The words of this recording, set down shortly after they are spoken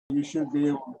You should be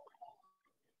able.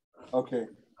 Okay.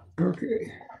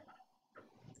 Okay.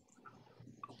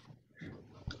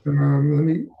 Let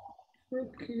me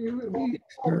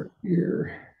start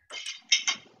here.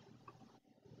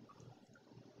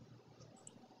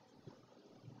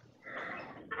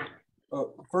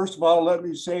 First of all, let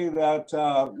me say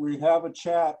that we have a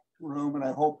chat room, and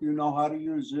I hope you know how to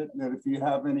use it. And that if you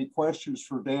have any questions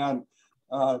for Dan,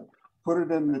 put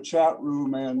it in the chat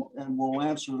room, and we'll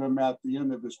answer them at the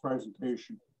end of this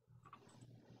presentation.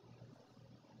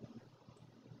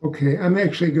 Okay, I'm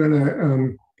actually going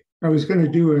to, I was going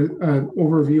to do an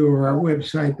overview of our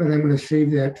website, but I'm going to save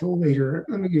that till later.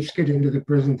 Let me just get into the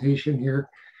presentation here.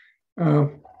 I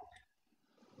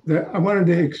wanted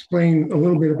to explain a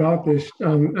little bit about this.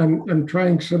 I'm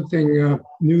trying something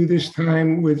new this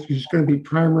time, which is going to be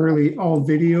primarily all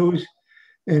videos.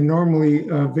 And normally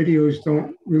videos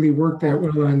don't really work that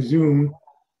well on Zoom.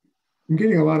 I'm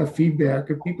getting a lot of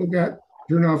feedback. If people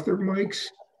turn off their mics.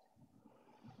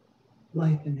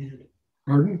 Light and Ed.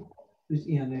 Pardon?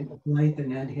 Yeah, Light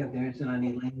and Ed have theirs on.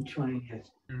 Elaine Chang has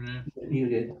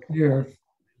muted. Yeah,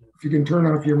 if you can turn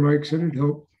off your mics, it'd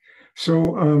help. So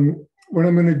what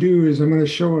I'm going to do is I'm going to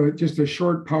show just a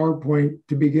short PowerPoint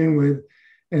to begin with,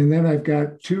 and then I've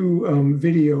got two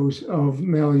videos of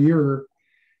Malheur.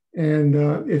 And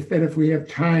if we have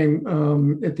time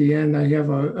at the end, I have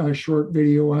a short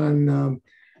video on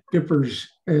dippers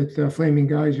at Flaming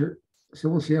Geyser. So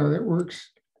we'll see how that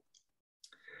works.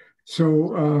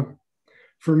 So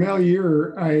for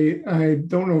Malheur, I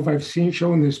don't know if I've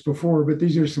shown this before, but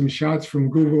these are some shots from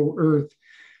Google Earth.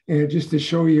 And just to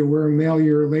show you where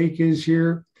Malheur Lake is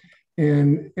here.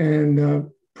 And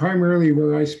primarily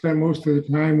where I spent most of the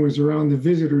time was around the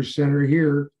visitor center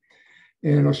here.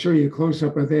 And I'll show you a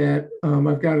close-up of that.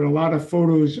 I've got a lot of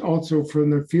photos also from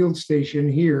the field station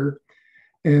here.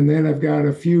 And then I've got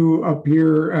a few up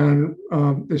here on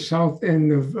the south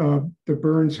end of the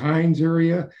Burns-Hines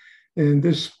area. And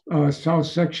this south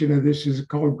section of this is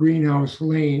called Greenhouse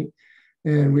Lane.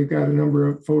 And we've got a number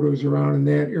of photos around in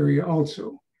that area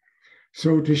also.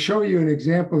 So to show you an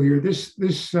example here, this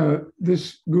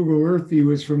Google Earth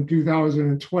view is from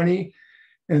 2020.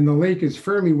 And the lake is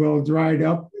fairly well dried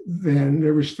up then.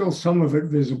 There was still some of it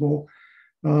visible.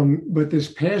 But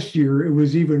this past year, it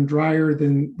was even drier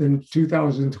than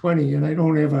 2020. And I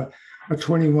don't have a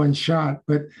 21 shot,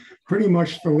 but pretty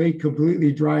much the lake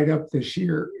completely dried up this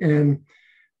year. And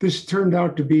this turned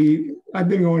out to be, I've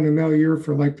been going to Malheur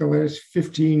for like the last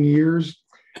 15 years.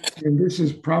 And this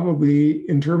is probably,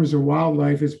 in terms of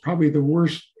wildlife, it's probably the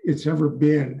worst it's ever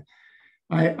been.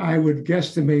 I would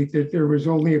guesstimate that there was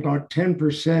only about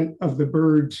 10% of the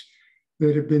birds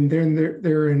that have been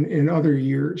there in other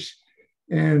years.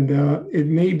 And it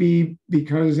may be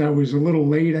because I was a little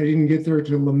late. I didn't get there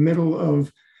till the middle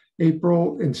of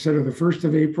April instead of the 1st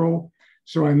of April.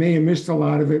 So I may have missed a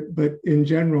lot of it, but in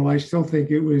general, I still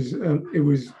think it was a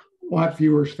lot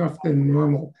fewer stuff than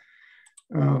normal.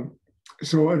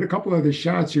 So a couple of the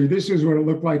shots here, this is what it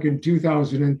looked like in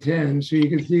 2010. So you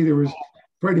can see there was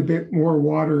quite a bit more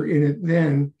water in it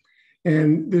then.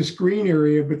 And this green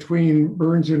area between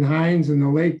Burns and Hines and the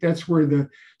lake, that's where the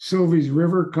Silvies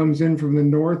River comes in from the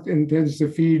north and tends to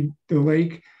feed the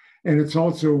lake. And it's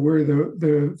also where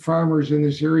the farmers in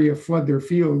this area flood their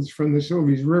fields from the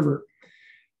Silvies River.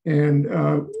 And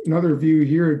another view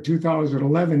here in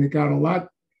 2011, it got a lot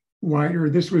wider.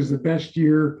 This was the best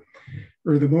year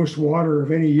or the most water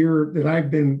of any year that I've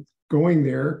been going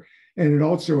there. And it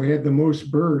also had the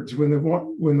most birds. When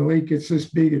the lake gets this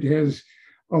big, it has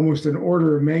almost an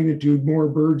order of magnitude more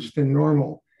birds than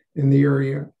normal in the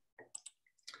area.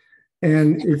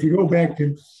 And if you go back to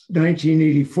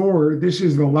 1984, this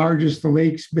is the largest the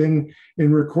lake's been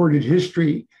in recorded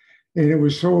history. And it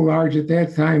was so large at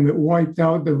that time, it wiped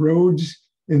out the roads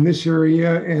in this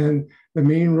area and the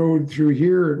main road through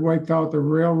here. It wiped out the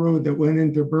railroad that went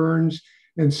into Burns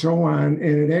and so on.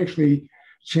 And it actually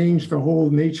changed the whole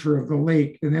nature of the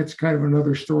lake. And that's kind of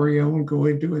another story I won't go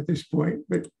into at this point.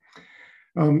 But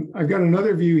I've got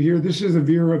another view here. This is a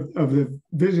view of the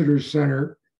visitors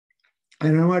center.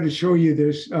 And I wanted to show you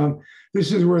this.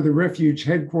 This is where the refuge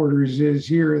headquarters is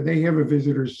here. They have a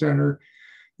visitors center.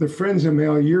 The Friends of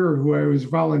Malheur, who I was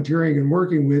volunteering and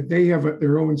working with, they have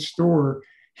their own store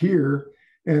here.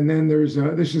 And then there's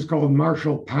this is called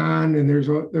Marshall Pond, and there's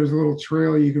a little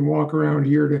trail you can walk around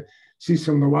here to see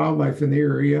some of the wildlife in the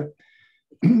area.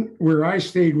 Where I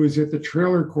stayed was at the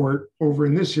trailer court over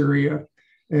in this area,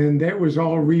 and that was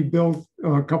all rebuilt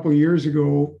a couple of years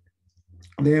ago.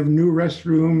 They have new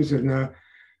restrooms and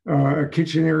a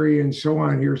kitchen area and so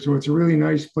on here. So it's a really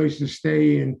nice place to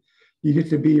stay, and you get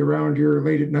to be around here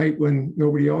late at night when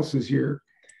nobody else is here.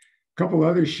 couple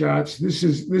other shots. This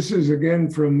is again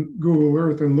from Google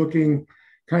Earth and looking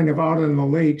kind of out on the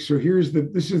lake. So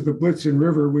this is the Blitzen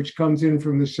River, which comes in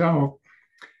from the south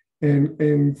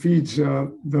and feeds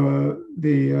the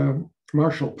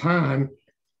Marshall Pond.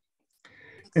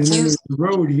 And then there's the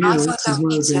road here where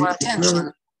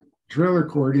the trailer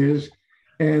court is.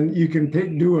 And you can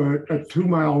do a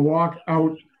 2-mile walk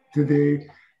out to the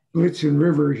Blitzen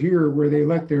River here, where they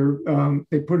let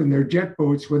they put in their jet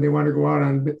boats when they want to go out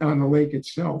on the lake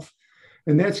itself.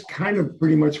 And that's kind of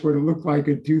pretty much what it looked like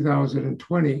in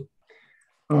 2020.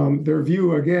 Their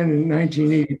view again in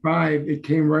 1985, it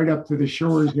came right up to the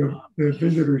shores of the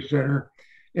visitor center.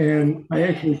 And I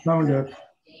actually found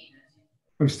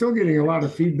I'm still getting a lot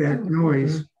of feedback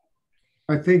noise.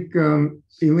 I think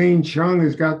Elaine Chung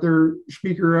has got their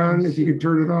speaker on, if you could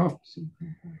turn it off.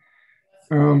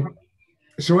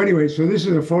 So anyway, so this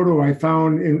is a photo I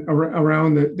found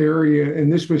around the area,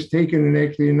 and this was taken in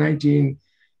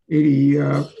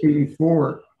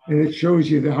 1984, and it shows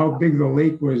you how big the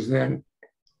lake was then.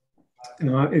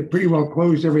 It pretty well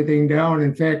closed everything down.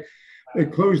 In fact,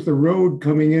 it closed the road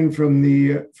coming in from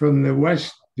the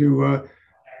west to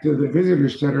the visitor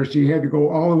center, so you had to go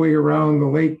all the way around the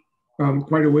lake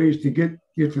quite a ways to get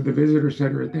to the visitor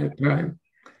center at that time.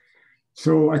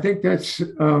 So I think that's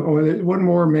one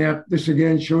more map. This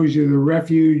again shows you the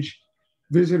refuge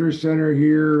visitor center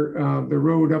here, the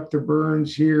road up to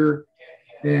Burns here.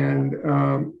 And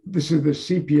this is the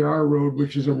CPR road,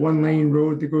 which is a 1-lane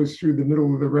road that goes through the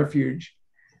middle of the refuge.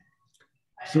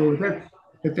 So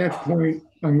at that point,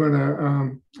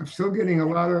 I'm still getting a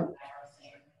lot of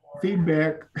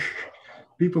feedback.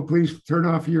 People, please turn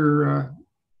off your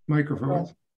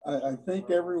microphones. I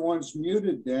think everyone's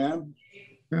muted, Dan.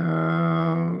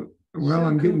 Well,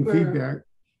 I'm getting feedback.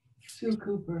 Sue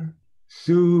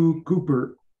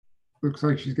Cooper. Looks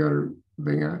like she's got her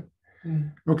thing on.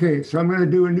 Okay, so I'm going to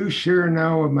do a new share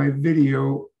now of my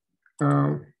video.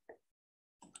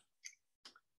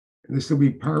 This will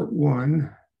be part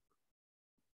 1.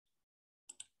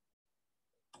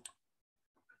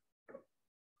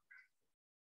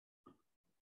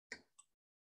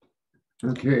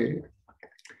 Okay,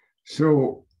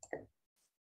 so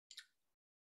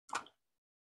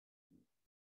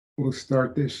we'll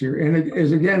start this here. And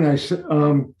as again,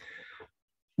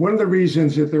 one of the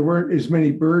reasons that there weren't as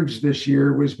many birds this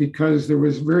year was because there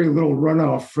was very little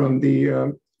runoff from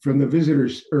the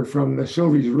visitors, or from the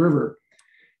Silvies River,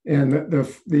 and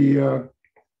the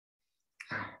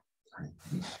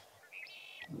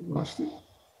lost it.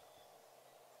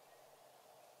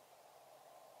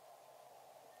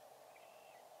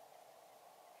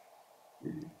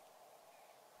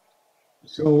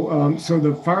 So, so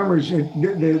the farmers,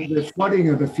 the flooding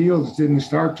of the fields didn't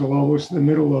start till almost the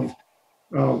middle of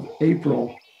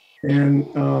April, and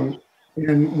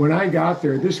when I got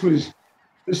there, this was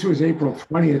April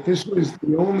 20th. This was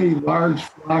the only large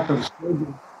flock of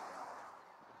snowbirds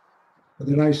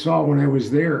that I saw when I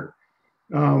was there.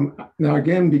 Now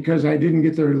again, because I didn't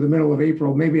get there to the middle of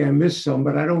April, maybe I missed some,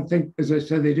 but I don't think, as I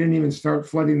said, they didn't even start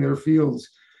flooding their fields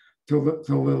till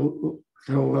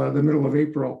the middle of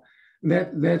April.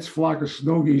 That's flock of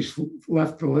snow geese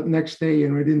left the next day,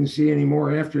 and we didn't see any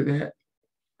more after that.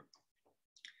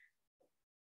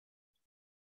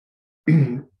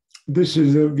 This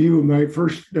is a view of my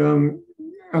first, on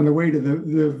the way to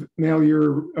the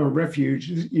Malheur refuge.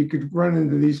 You could run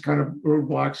into these kind of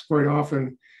roadblocks quite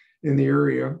often in the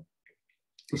area.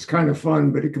 It's kind of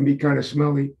fun, but it can be kind of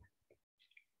smelly.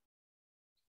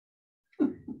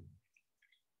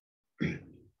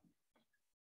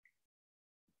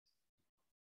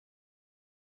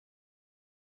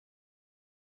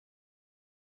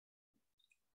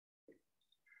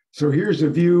 So here's a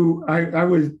view. I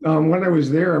was when I was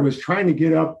there, I was trying to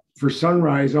get up for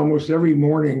sunrise almost every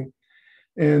morning,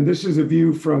 and this is a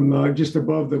view from just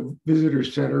above the visitor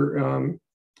center,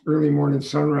 early morning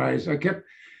sunrise.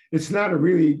 It's not a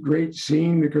really great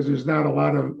scene because there's not a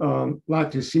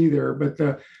lot to see there, but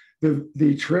the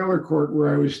trailer court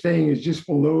where I was staying is just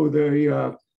below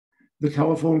the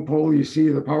telephone pole. You see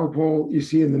the power pole you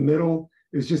see in the middle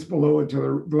is just below it, to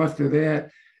the left of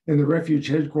that. And the refuge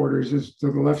headquarters is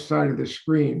to the left side of the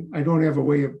screen. I don't have a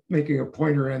way of making a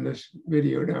pointer on this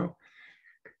video now.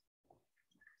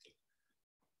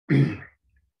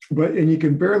 And you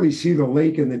can barely see the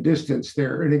lake in the distance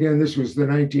there. And again, this was the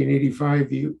 1985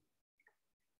 view.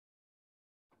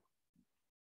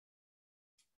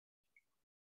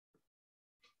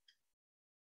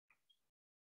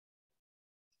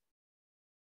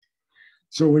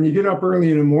 So when you get up early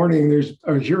in the morning, there's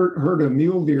a herd of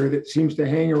mule deer that seems to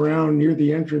hang around near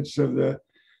the entrance of the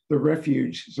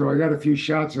refuge. So I got a few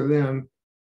shots of them.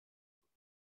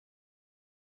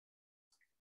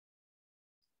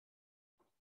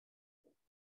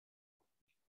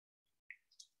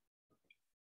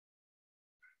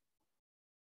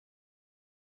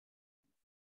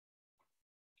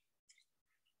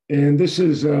 And this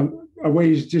is a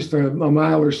ways just a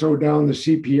mile or so down the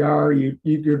CPR.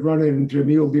 You could run into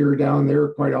mule deer down there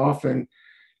quite often.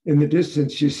 In the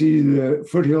distance, you see the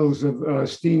foothills of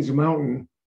Steens Mountain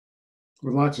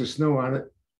with lots of snow on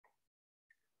it.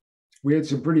 We had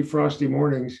some pretty frosty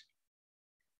mornings.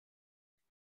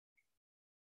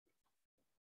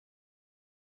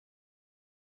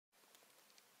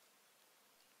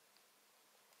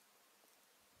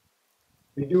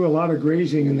 They do a lot of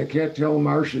grazing in the cattail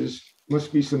marshes.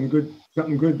 Must be something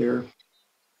good there.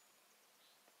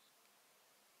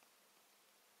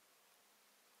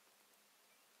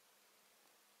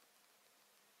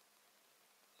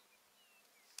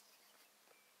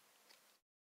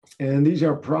 And these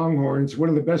are pronghorns. One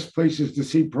of the best places to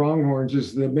see pronghorns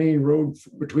is the main road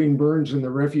between Burns and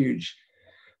the refuge.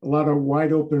 A lot of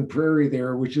wide open prairie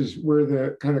there, which is where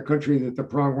the kind of country that the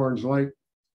pronghorns like.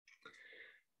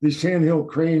 These sandhill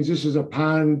cranes, this is a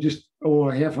pond just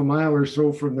a half a mile or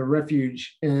so from the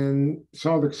refuge, and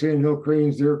saw the sandhill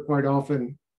cranes there quite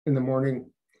often in the morning.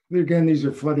 Again, these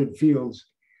are flooded fields.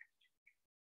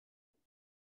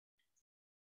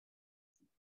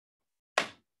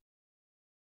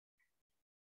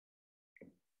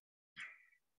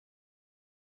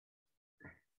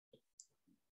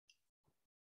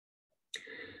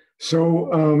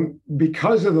 So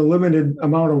because of the limited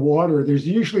amount of water, there's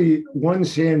usually one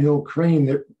sandhill crane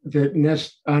that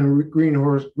nests on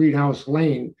Greenhouse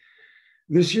Lane.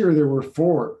 This year there were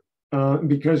 4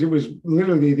 because it was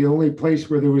literally the only place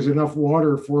where there was enough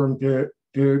water for them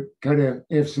to kind of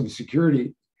have some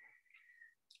security.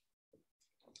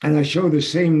 And I show the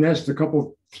same nest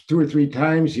 2 or 3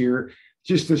 times here,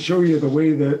 just to show you the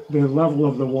way the level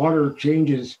of the water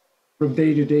changes from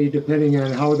day to day, depending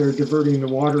on how they're diverting the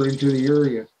water into the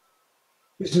area.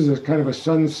 This is a kind of a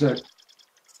sunset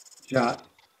shot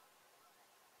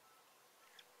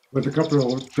with a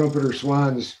couple of trumpeter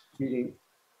swans feeding.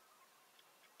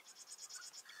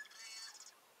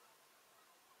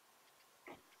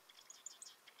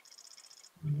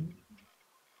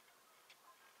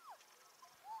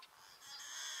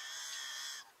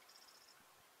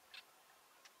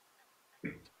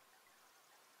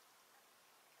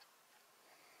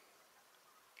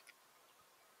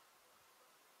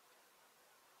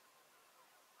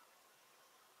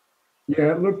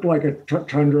 Yeah, it looked like a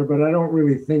tundra, but I don't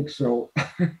really think so.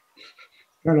 Kind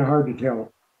of hard to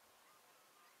tell.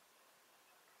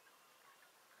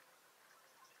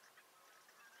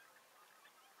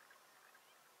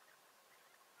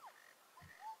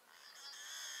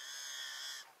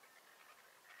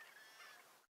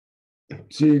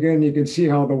 See, again, you can see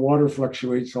how the water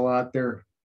fluctuates a lot there.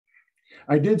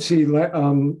 I did see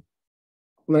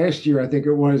last year, I think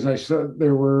it was, I saw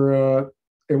there were,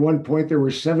 at one point, there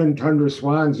were 7 tundra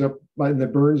swans up in the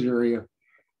Burns area.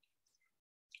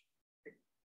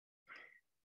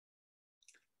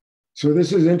 So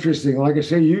this is interesting. Like I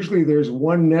say, usually there's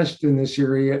one nest in this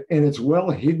area and it's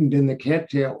well hidden in the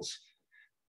cattails.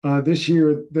 This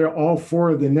year, all 4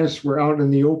 of the nests were out in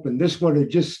the open. This one had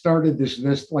just started this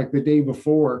nest like the day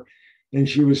before, and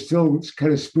she was still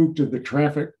kind of spooked of the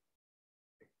traffic.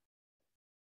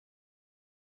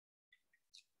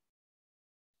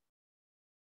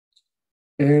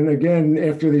 And again,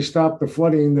 after they stop the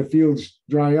flooding, the fields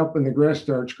dry up and the grass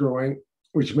starts growing,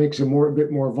 which makes them a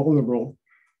bit more vulnerable.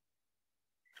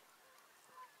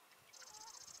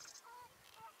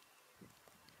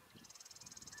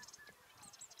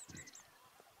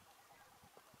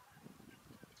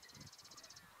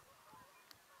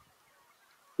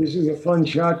 This is a fun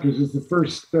shot because it's the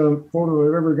first photo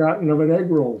I've ever gotten of an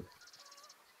egg roll.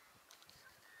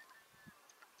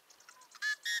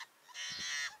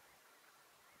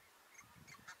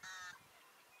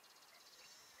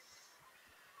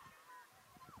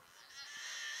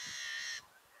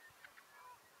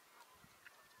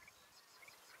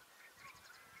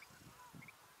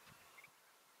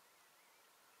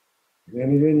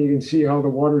 And again, you can see how the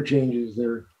water changes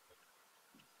there.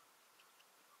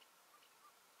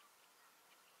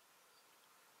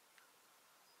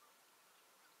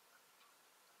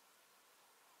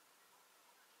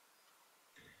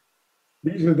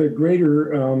 These are the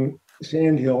greater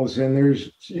sandhills, and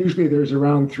usually there's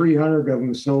around 300 of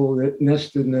them, so that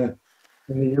nest in the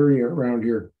area around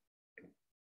here.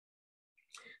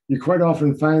 You quite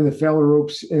often find the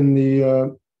phalaropes in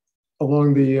the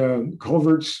along the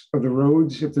culverts of the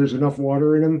roads if there's enough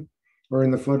water in them, or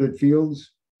in the flooded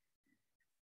fields.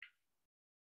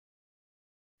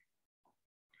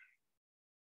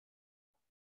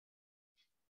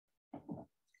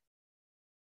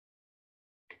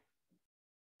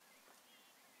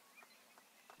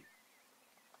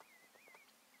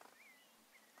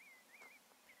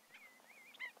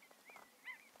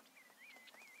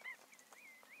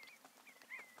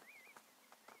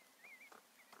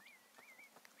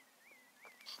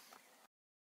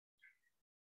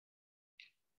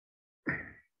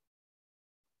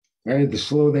 I had to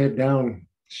slow that down,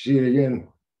 see it again.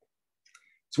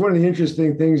 It's one of the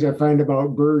interesting things I find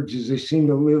about birds is they seem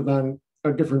to live on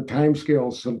a different time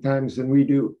scale sometimes than we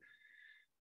do,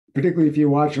 particularly if you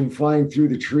watch them flying through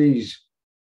the trees.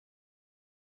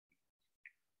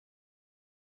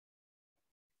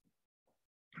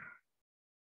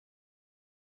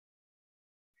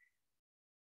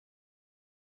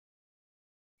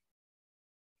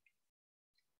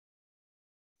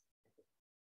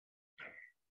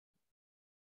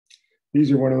 These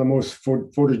are one of the most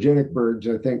photogenic birds,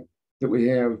 I think, that we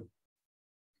have.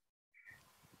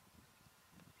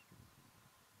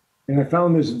 And I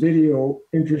found this video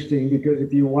interesting because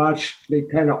if you watch, they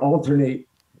kind of alternate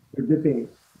their dipping.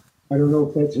 I don't know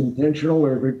if that's intentional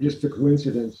or if it's just a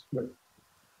coincidence, but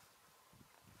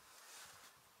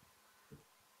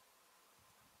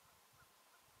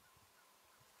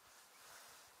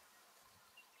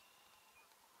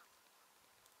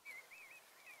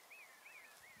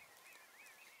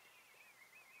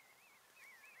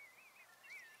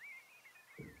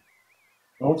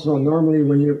also, normally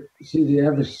when you see the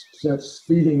avocets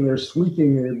feeding, they're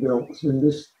sweeping their bills. In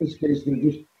this case, they're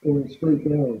just going straight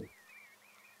down.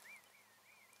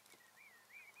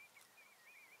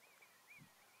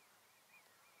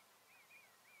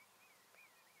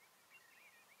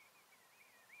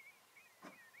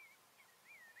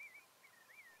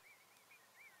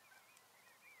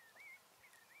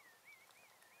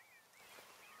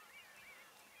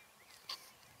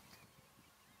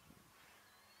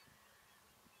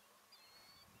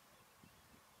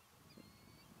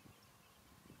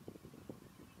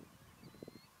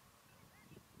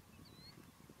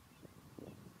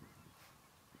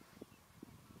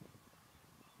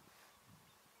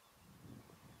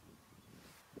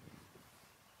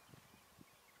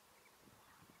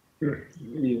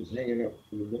 He was hanging up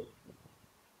a little bit.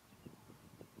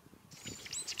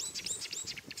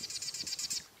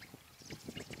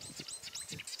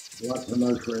 Lots of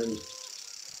my friends.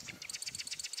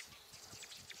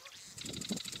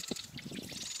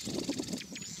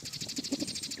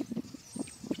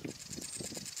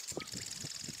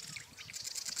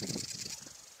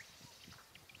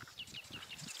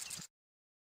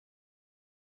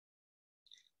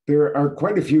 There are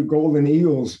quite a few golden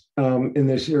eagles in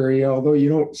this area, although you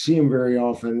don't see them very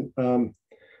often.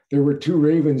 There were two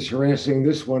ravens harassing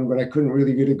this one, but I couldn't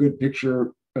really get a good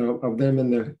picture of them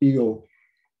and the eagle.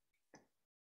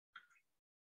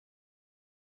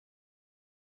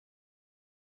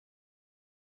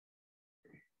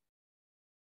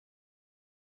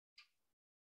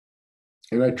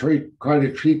 And I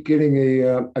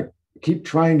keep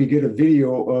trying to get a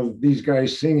video of these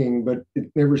guys singing, but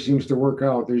it never seems to work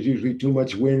out. There's usually too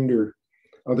much wind or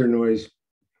other noise.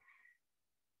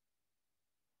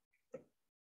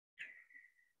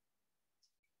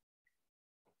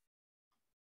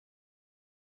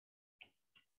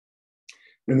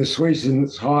 And the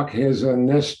Swainson's hawk has a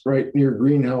nest right near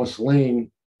Greenhouse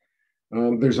Lane.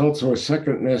 There's also a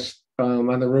second nest on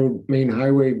the main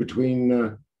highway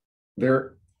between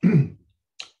there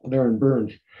and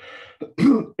Burns.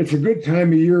 It's a good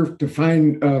time of year to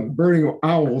find birding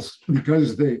owls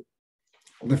because the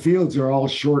fields are all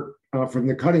short from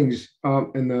the cuttings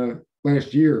in the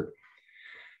last year.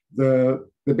 The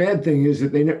bad thing is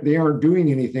that they aren't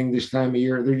doing anything this time of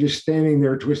year. They're just standing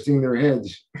there twisting their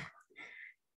heads.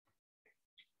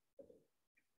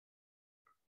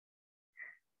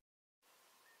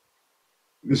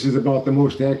 This is about the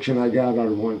most action I got out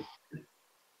of one.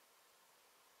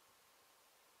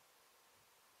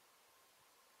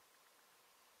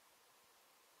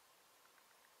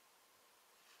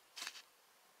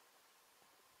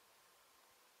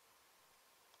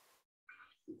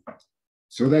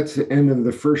 So that's the end of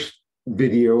the first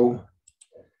video.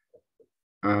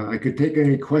 I could take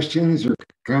any questions or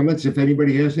comments if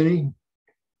anybody has any.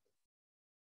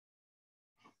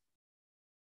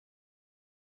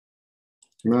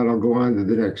 If not, I'll go on to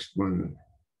the next one.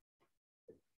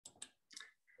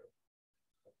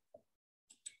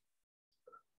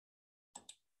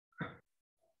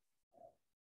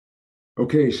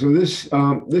 Okay, so this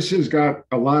has got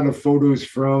a lot of photos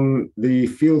from the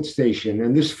field station,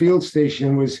 and this field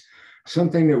station was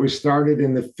something that was started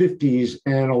in the 50s,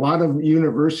 and a lot of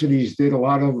universities did a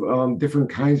lot of different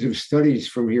kinds of studies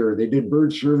from here. They did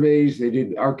bird surveys, they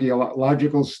did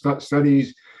archaeological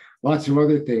studies, lots of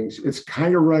other things. It's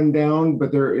kind of run down,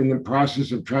 but they're in the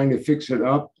process of trying to fix it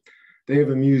up. They have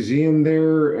a museum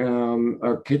there,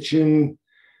 a kitchen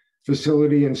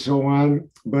facility and so on,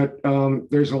 but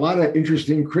there's a lot of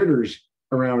interesting critters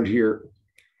around here.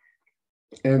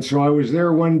 And so I was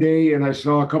there one day and I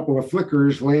saw a couple of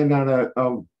flickers land on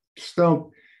a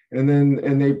stump, And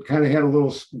they kind of had a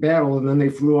little battle, and then they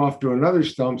flew off to another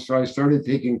stump. So I started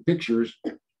taking pictures,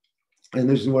 and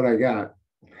this is what I got.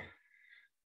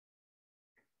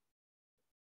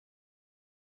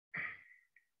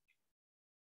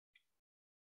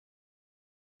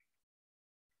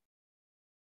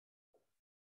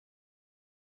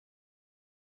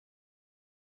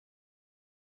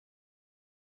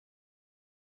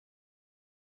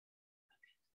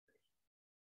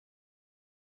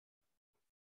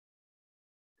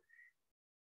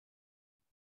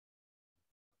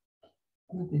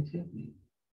 Nothing's happening.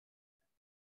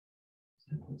 Is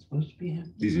that what's supposed to be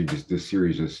happening? These are just a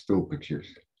series of still pictures.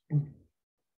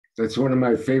 That's one of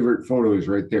my favorite photos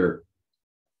right there.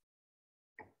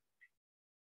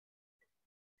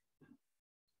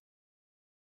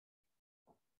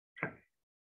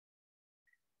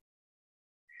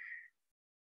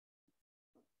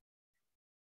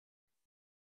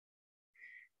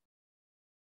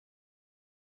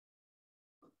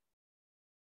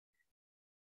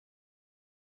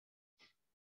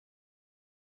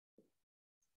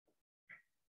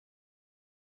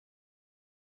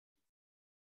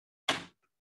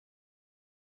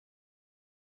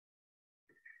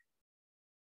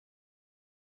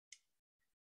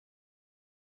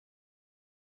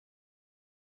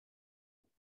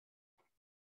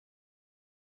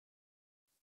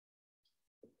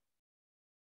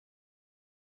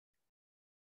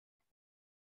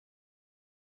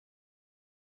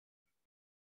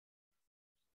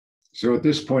 So at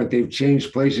this point, they've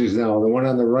changed places now. The one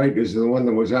on the right is the one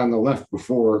that was on the left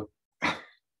before.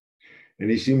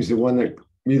 And he seems the one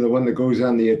that goes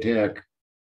on the attack.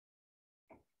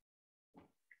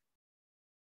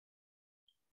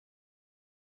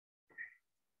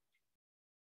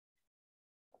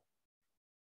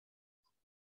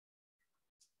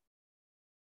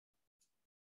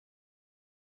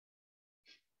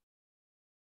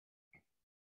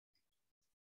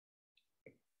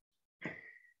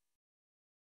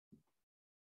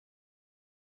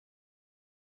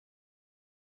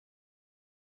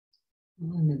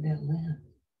 When did that land?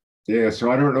 Yeah,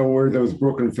 so I don't know where those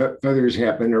broken feathers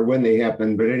happened or when they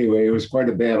happened, but anyway, it was quite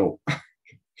a battle.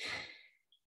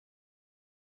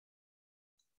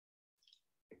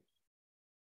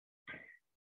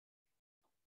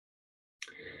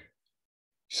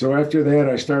 So after that,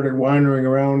 I started wandering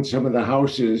around some of the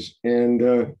houses, and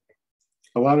a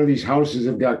lot of these houses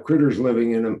have got critters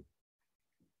living in them.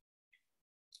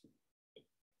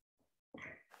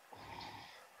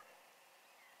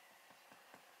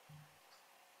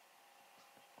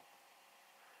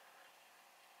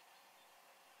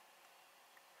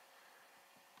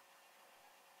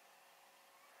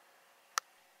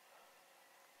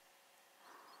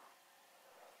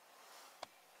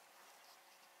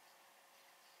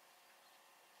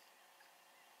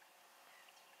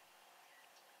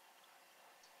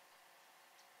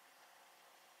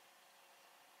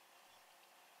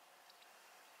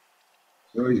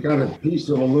 So he's got a piece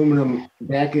of aluminum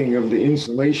backing of the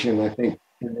insulation, I think,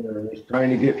 and he's trying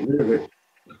to get rid of it.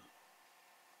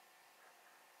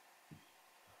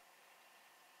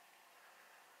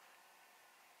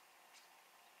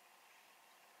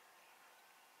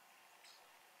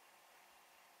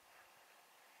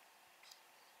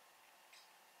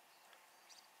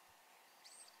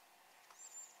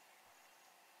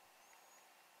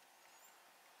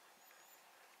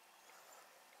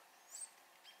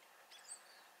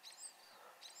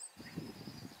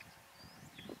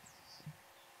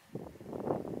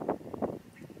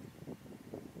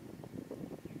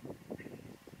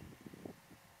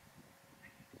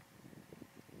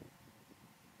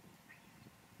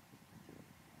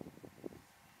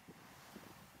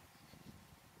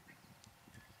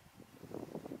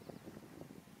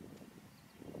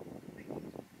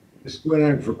 This went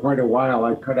on for quite a while.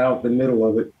 I cut out the middle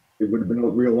of it. It would have been a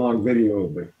real long video,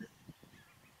 but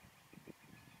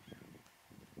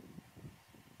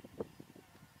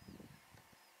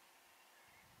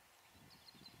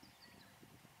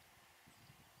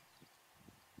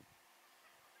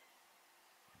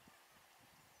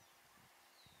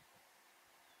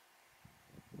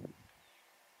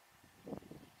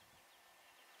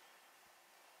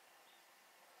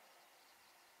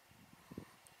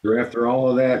so after all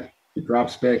of that, it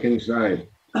drops back inside.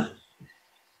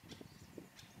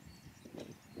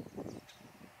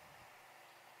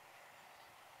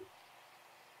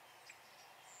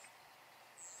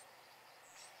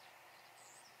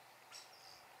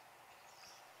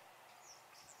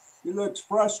 He looks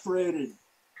frustrated.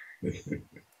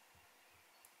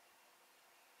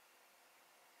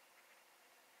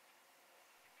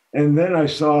 And then I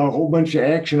saw a whole bunch of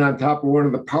action on top of one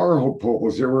of the power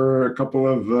poles. There were a couple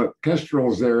of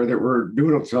kestrels there that were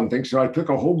doing something. So I took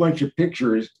a whole bunch of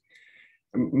pictures.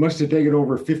 Must have taken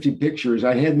over 50 pictures.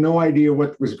 I had no idea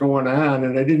what was going on,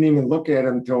 and I didn't even look at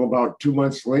them until about 2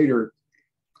 months later.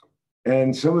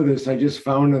 And some of this I just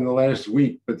found in the last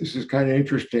week, but this is kind of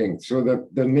interesting. So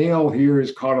the male here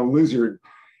is caught a lizard,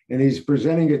 and he's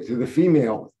presenting it to the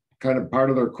female, kind of part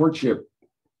of their courtship.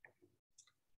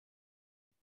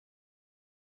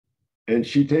 And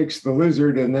she takes the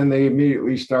lizard, and then they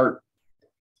immediately start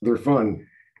their fun.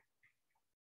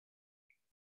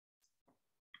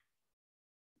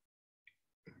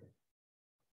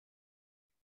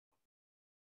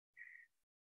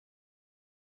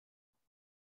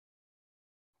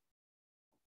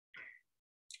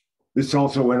 This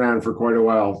also went on for quite a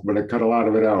while, but I cut a lot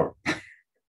of it out.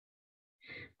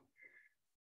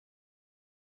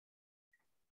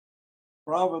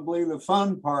 Probably the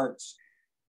fun parts.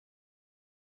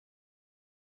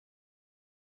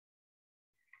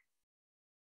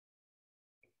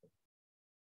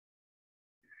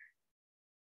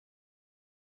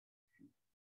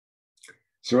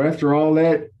 So after all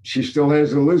that, she still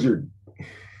has a lizard.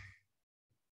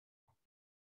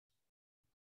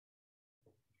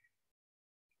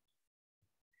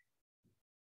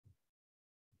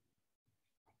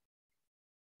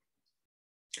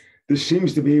 This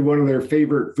seems to be one of their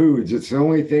favorite foods. It's the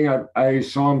only thing I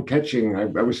saw them catching. I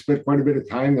was spent quite a bit of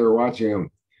time there watching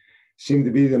them. Seemed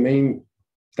to be the main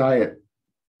diet.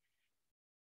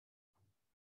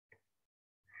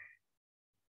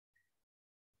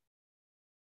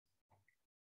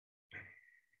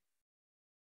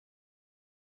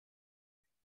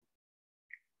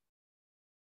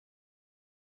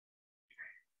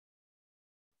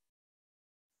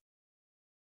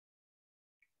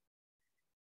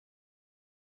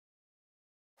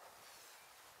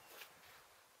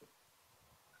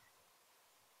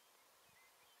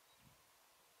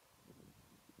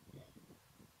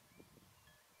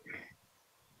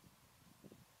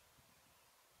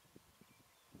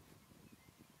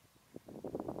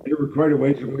 They were quite a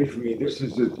ways away from me. This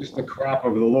is just the crop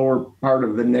of the lower part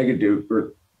of the negative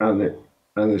on the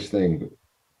on this thing.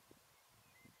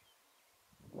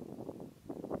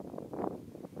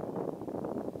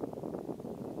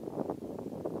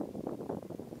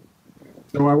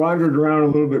 So I wandered around a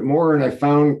little bit more, and I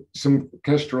found some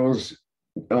kestrels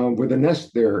with a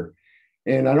nest there.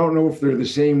 And I don't know if they're the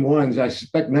same ones. I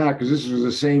suspect not, because this was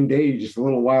the same day, just a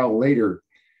little while later.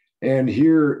 And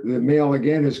here the male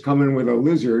again is coming with a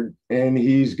lizard, and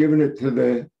he's giving it to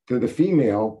the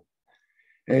female,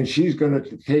 and she's going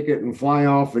to take it and fly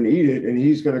off and eat it, and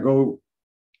he's going to go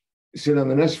sit on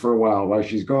the nest for a while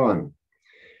she's gone.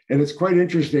 And it's quite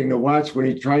interesting to watch when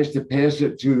he tries to pass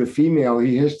it to the female.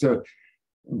 He has to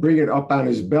bring it up on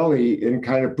his belly and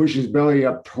kind of push his belly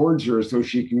up towards her so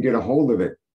she can get a hold of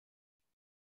it.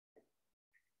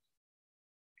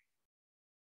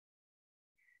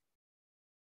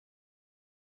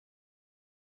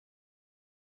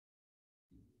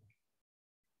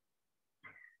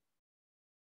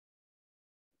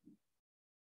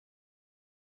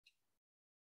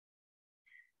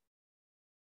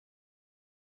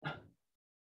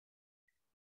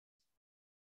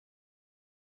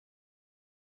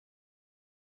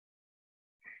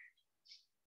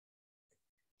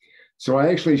 So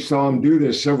I actually saw him do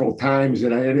this several times,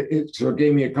 and so it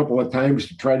gave me a couple of times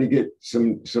to try to get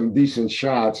some decent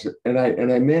shots, and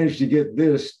I managed to get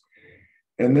this.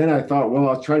 And then I thought, well,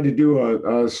 I'll try to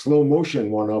do a slow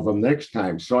motion one of them next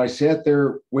time. So I sat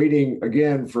there waiting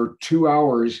again for 2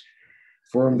 hours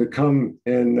for him to come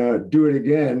and do it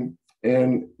again.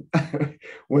 And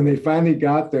when they finally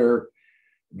got there,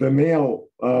 the male,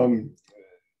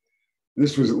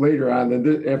 this was later on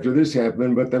after this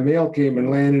happened, but the male came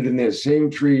and landed in that same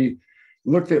tree,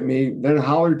 looked at me, then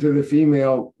hollered to the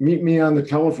female, meet me on the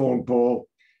telephone pole.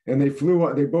 And they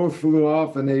both flew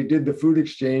off, and they did the food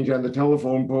exchange on the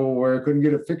telephone pole where I couldn't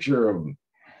get a picture of them.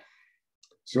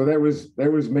 So that was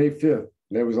May 5th.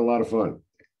 That was a lot of fun.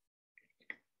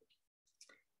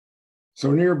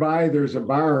 So nearby, there's a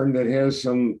barn that has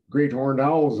some great horned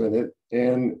owls in it.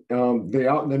 And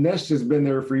the nest has been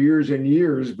there for years and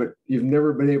years, but you've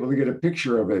never been able to get a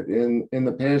picture of it. In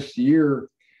the past year,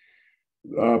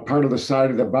 part of the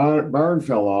side of the barn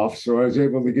fell off, so I was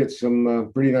able to get some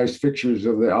pretty nice pictures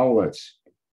of the owlets.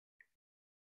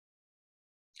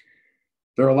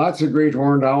 There are lots of great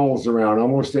horned owls around.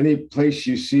 Almost any place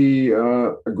you see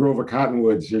a grove of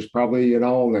cottonwoods, there's probably an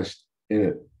owl nest in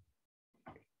it.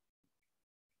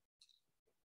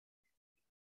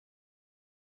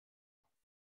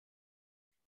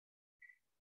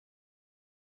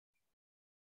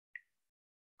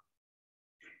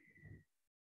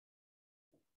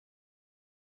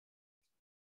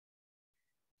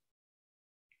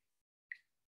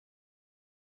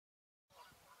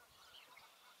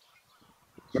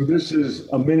 So this is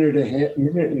a minute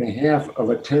and a half of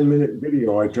a 10-minute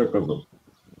video I took of them.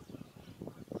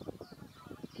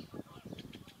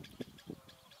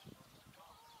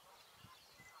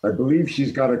 I believe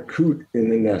she's got a coot in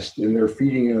the nest and they're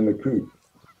feeding on the coot.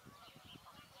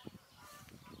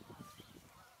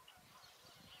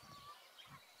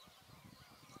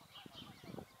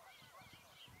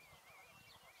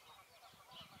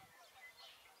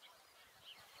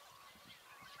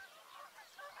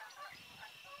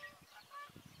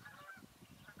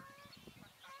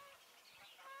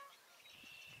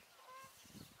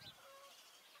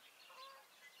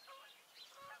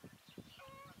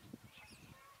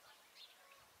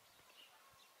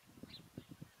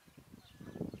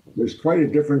 There's quite a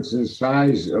difference in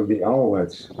size of the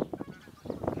owlets.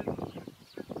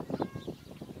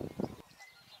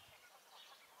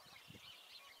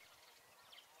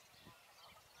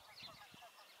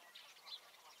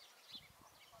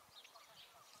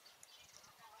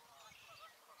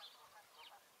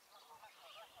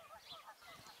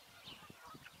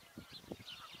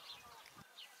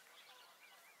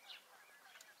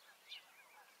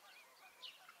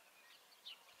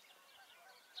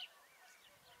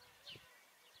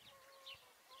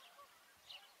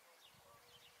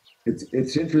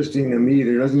 It's interesting to me.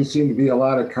 There doesn't seem to be a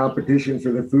lot of competition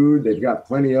for the food. They've got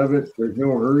plenty of it. There's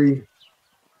no hurry.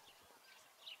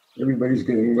 Everybody's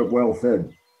getting well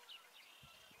fed.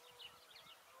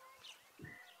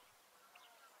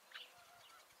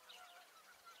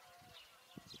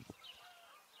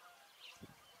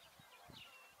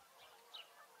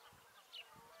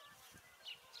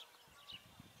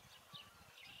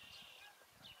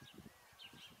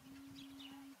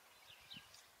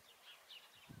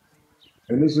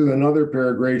 And this is another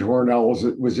pair of great horned owls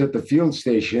that was at the field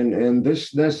station. And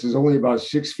this nest is only about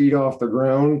 6 feet off the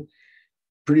ground,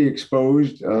 pretty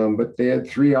exposed, but they had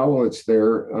 3 owlets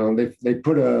there. They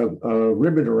put a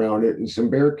ribbon around it and some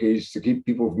barricades to keep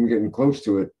people from getting close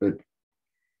to it. And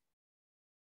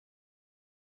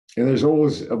there's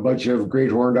always a bunch of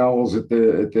great horned owls at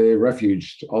the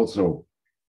refuge also.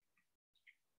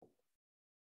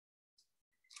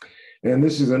 And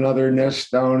this is another nest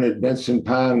down at Benson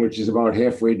Pond, which is about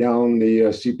halfway down the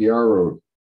CPR road.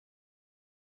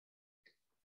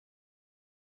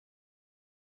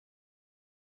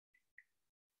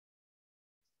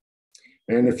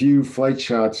 And a few flight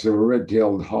shots of a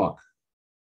red-tailed hawk.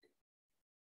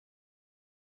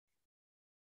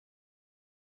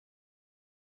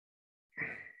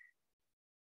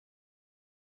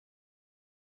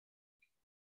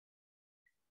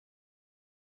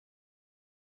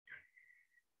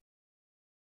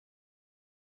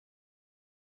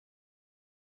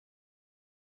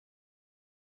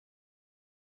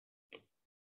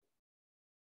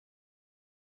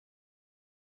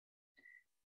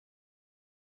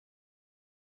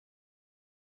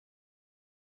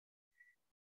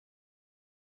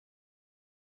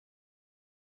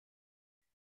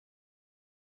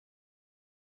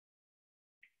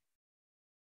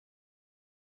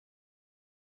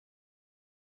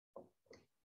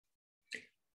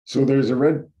 So there's a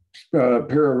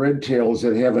pair of red tails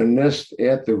that have a nest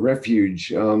at the refuge.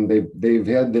 They've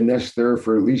had the nest there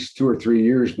for at least 2 or 3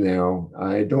 years now.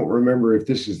 I don't remember if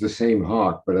this is the same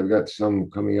hawk, but I've got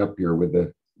some coming up here with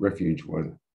the refuge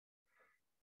one.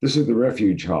 This is the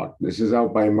refuge hawk. This is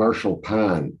out by Marshall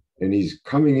Pond, and he's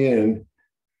coming in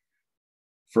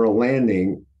for a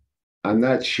landing. I'm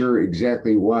not sure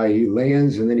exactly why. He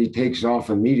lands and then he takes off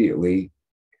immediately.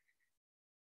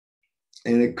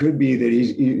 And it could be that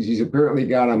he's apparently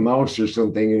got a mouse or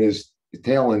something in his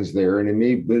talons there, and it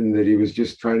may have been that he was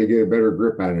just trying to get a better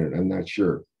grip on it. I'm not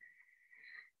sure.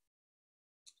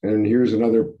 And here's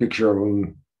another picture of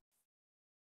him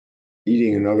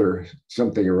eating another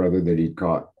something or other that he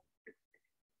caught.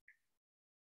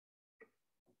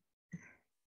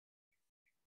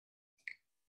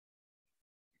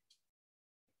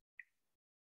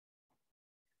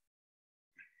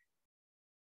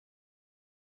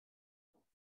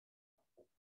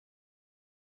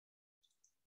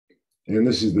 And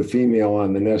this is the female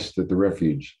on the nest at the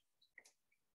refuge.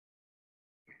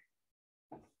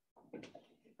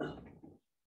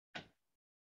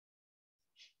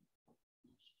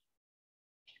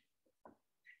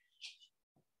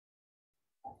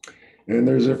 And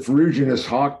there's a ferruginous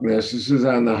hawk nest. This is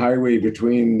on the highway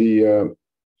between the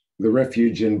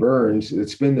refuge and Burns.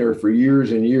 It's been there for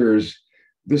years and years.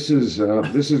 This is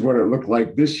what it looked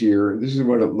like this year. This is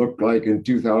what it looked like in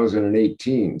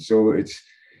 2018. So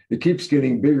it keeps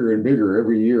getting bigger and bigger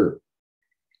every year.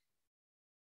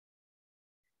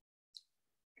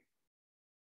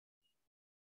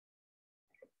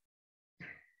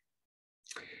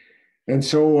 And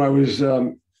so I was,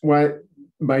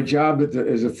 my job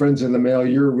as a Friends of the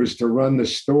Malheur was to run the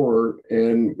store.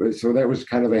 And so that was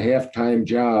kind of a half-time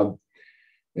job.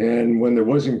 And when there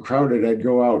wasn't crowded, I'd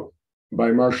go out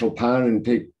by Marshall Pond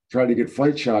and try to get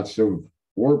flight shots of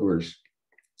warblers,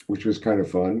 which was kind of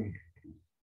fun.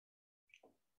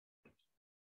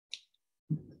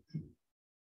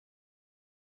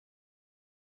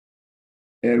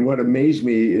 And what amazed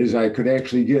me is I could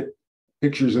actually get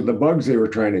pictures of the bugs they were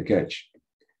trying to catch.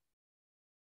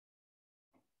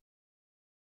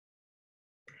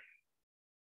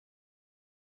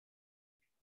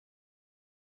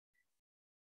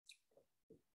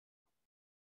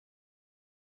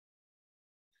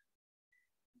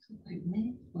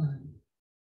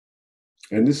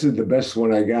 And this is the best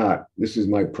one I got. This is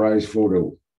my prize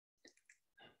photo.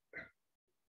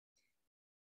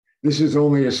 This is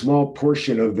only a small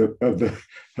portion of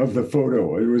the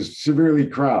photo. It was severely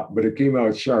cropped, but it came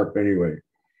out sharp anyway.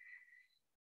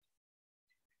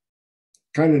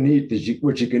 Kind of neat that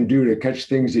what you can do to catch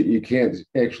things that you can't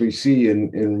actually see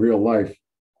in real life.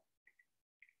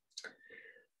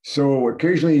 So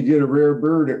occasionally you get a rare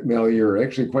bird at Malheur.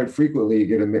 Actually, quite frequently you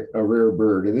get a rare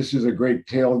bird. And this is a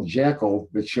great-tailed jackal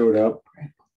that showed up.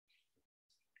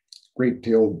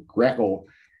 Great-tailed grackle.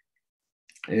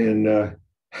 And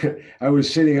I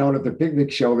was sitting out at the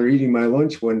picnic shelter eating my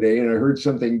lunch one day, and I heard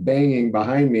something banging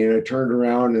behind me, and I turned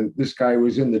around, and this guy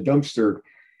was in the dumpster.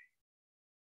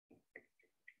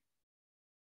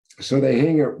 So they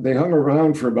hung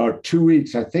around for about 2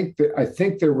 weeks. I think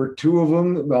there were two of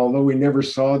them, although we never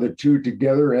saw the two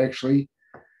together actually,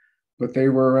 but they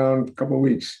were around a couple of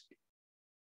weeks.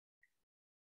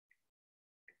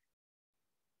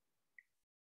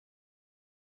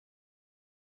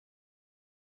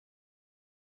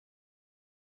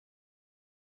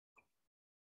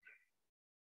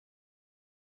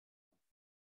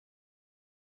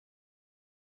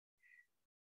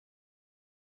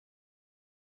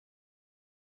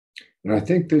 And I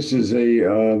think this is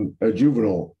a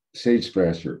juvenile sage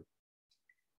thrasher.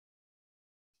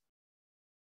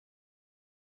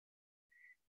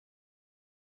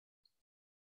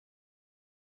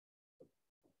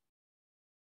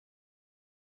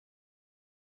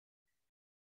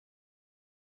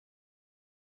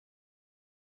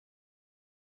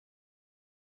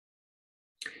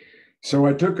 So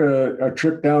I took a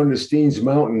trip down to Steens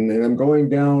Mountain, and I'm going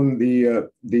down the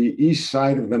east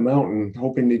side of the mountain,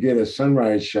 hoping to get a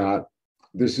sunrise shot.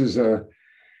 This is a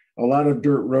lot of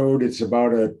dirt road. It's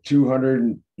about a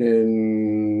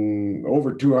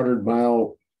over 200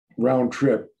 mile round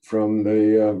trip from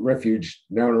the refuge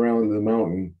down around the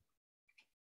mountain.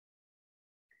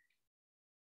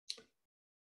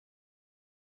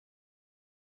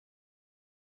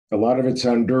 A lot of it's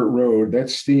on dirt road.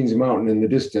 That's Steens Mountain in the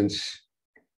distance.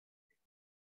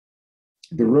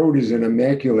 The road is in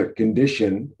immaculate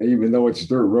condition. Even though it's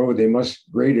dirt road, they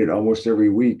must grade it almost every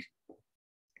week.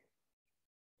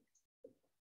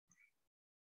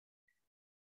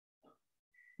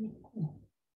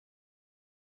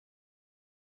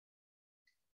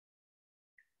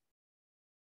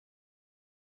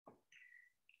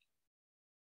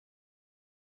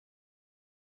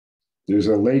 There's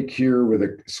a lake here with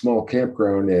a small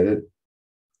campground at it.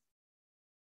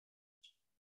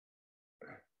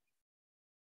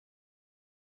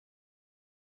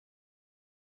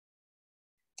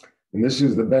 And this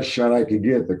is the best shot I could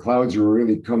get. The clouds were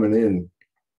really coming in.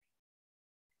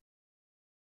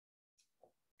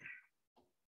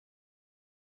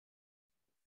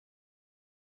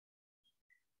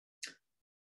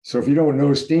 So if you don't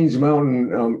know, Steens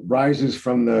Mountain rises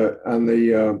from on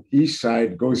the east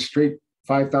side, goes straight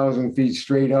 5,000 feet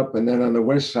straight up, and then on the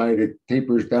west side, it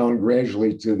tapers down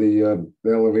gradually to the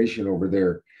elevation over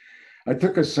there. I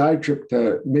took a side trip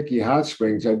to Mickey Hot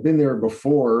Springs. I'd been there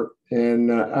before,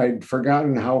 and I'd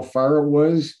forgotten how far it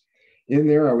was in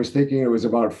there. I was thinking it was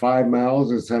about 5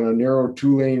 miles. It's on a narrow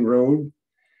 2-lane road.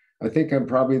 I think I'm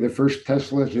probably the first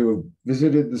Tesla to have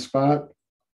visited the spot.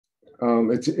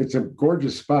 It's a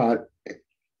gorgeous spot.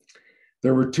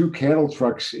 There were 2 cattle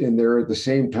trucks in there at the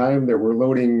same time that were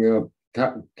loading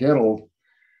cattle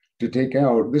to take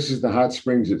out. This is the hot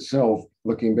springs itself,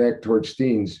 looking back towards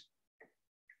Steens.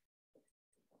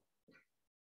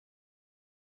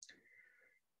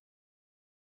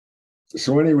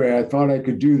 So anyway, I thought I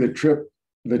could do the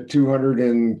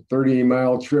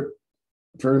 230-mile trip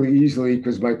fairly easily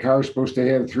because my car's supposed to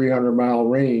have 300-mile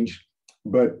range,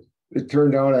 but it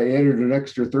turned out I added an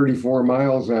extra 34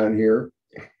 miles on here.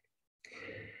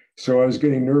 So I was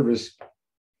getting nervous.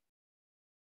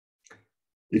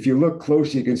 If you look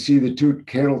close, you can see the two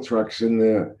cattle trucks on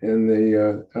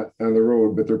the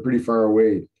road, but they're pretty far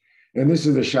away. And this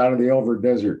is a shot of the Malheur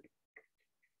Desert.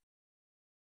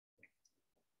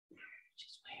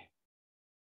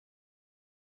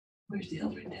 Where's the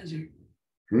Malheur Desert?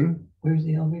 Hmm? Where's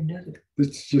the Malheur Desert?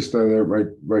 It's just on there,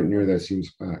 right near that same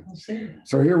spot. I'll say that.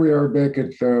 So here we are back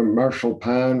at Marshall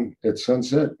Pond at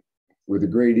sunset with a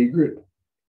great egret.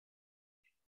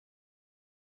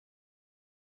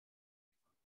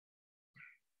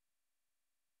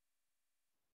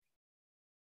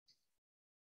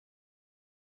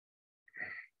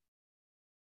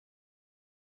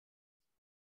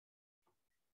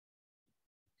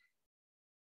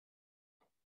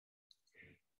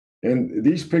 And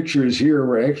these pictures here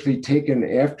were actually taken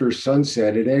after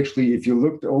sunset. It actually, if you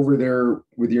looked over there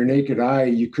with your naked eye,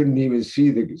 you couldn't even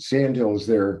see the sandhills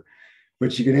there,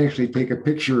 but you can actually take a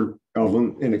picture of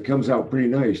them and it comes out pretty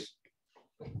nice.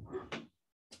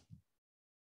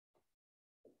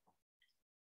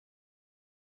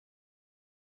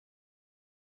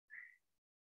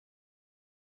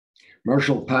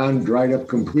 Marshall Pond dried up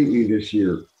completely this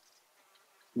year,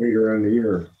 later on the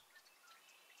year.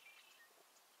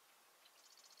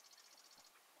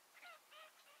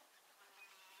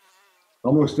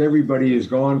 Almost everybody is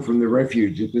gone from the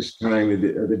refuge at this time of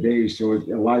the day, so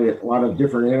a lot of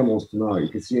different animals come out. You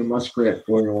can see a muskrat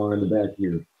going along in the back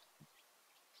here.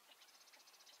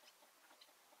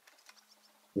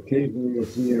 Occasionally you'll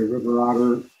see a river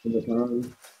otter in the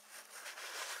pond.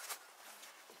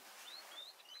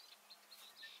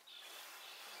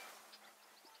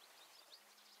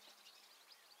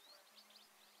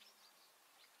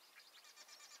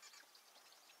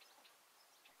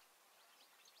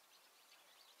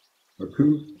 A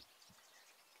coot.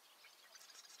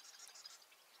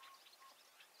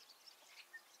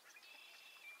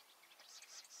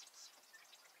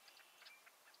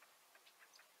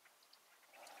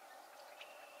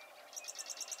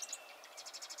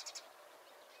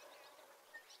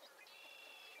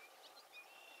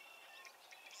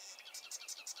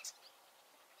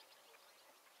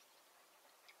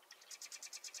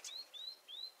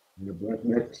 And a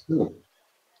black-necked still.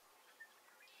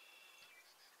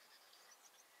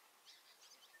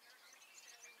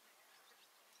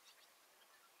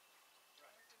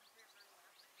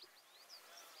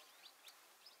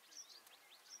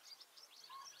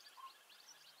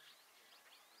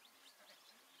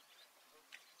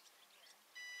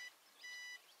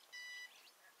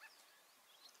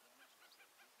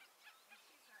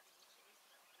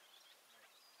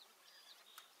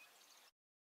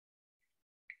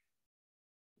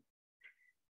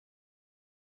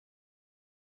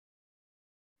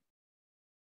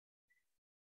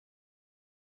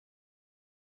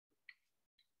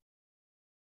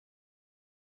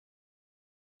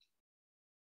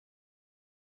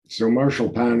 So Marshall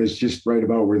Pond is just right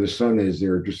about where the sun is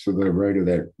there, just to the right of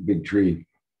that big tree.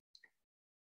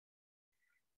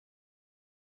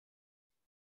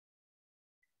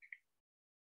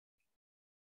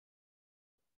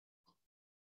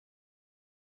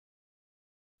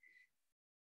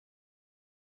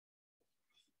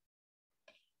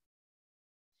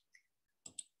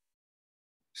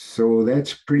 So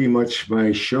that's pretty much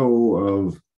my show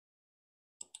of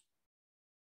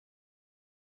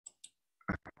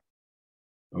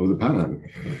the pond,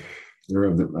 or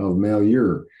of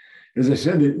Malheur. As I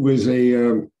said, it was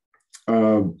a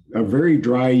very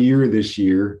dry year this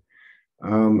year.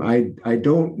 I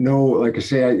don't know, like I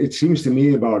say, it seems to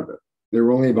me there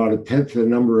were only about a tenth the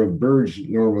number of birds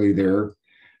normally there.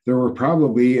 There were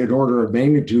probably an order of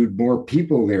magnitude more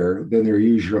people there than there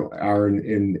usually are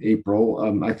in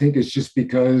April. I think it's just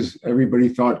because everybody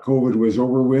thought COVID was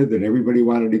over with and everybody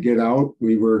wanted to get out.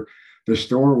 The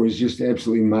store was just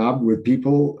absolutely mobbed with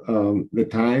people. The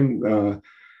time,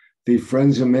 the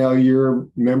Friends of Malheur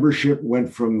membership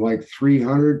went from like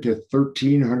 300 to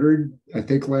 1,300, I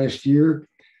think, last year.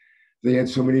 They had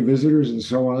so many visitors and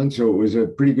so on. So it was a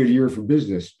pretty good year for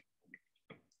business.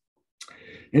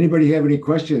 Anybody have any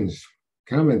questions,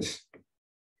 comments?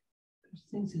 There's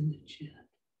things in the chat.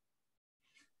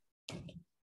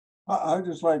 I'd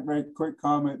just like to make a quick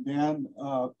comment, Dan.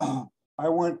 I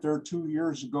went there 2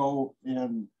 years ago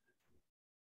in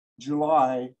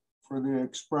July for the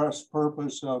express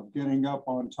purpose of getting up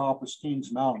on top of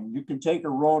Steens Mountain. You can take a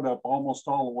road up almost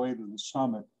all the way to the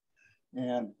summit.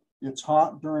 And it's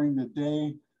hot during the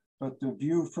day, but the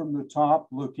view from the top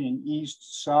looking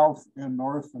east, south, and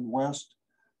north and west,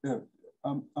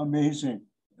 amazing,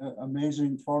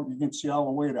 amazing. You can see all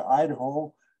the way to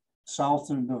Idaho,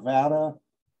 south in Nevada.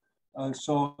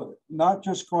 So not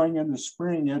just going in the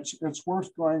spring, it's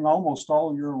worth going almost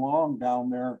all year long down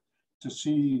there to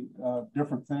see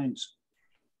different things.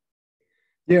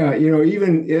 Yeah, you know,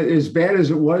 even as bad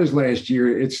as it was last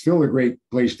year, it's still a great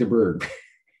place to bird.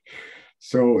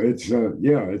 So it's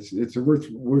yeah, it's a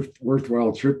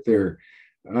worthwhile trip there.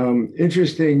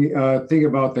 Interesting thing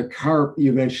about the carp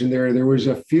you mentioned there. There was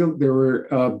a field. There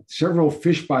were several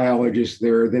fish biologists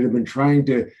there that have been trying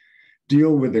to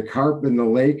deal with the carp in the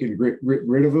lake and get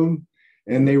rid of them.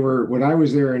 And they were, when I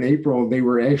was there in April, they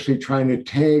were actually trying to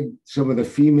tag some of the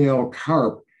female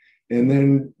carp and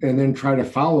then try to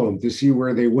follow them to see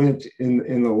where they went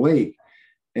in the lake.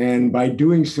 And by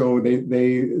doing so,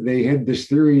 they had this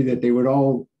theory that they would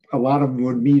a lot of them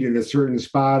would meet in a certain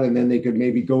spot, and then they could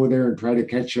maybe go there and try to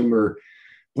catch them or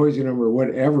poison them or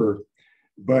whatever.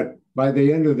 But by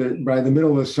the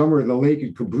middle of the summer, the lake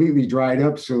had completely dried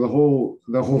up. So the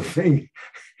whole thing,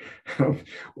 the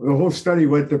whole study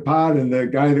went to pot, and the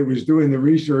guy that was doing the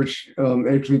research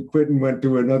actually quit and went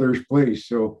to another place.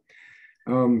 So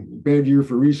bad year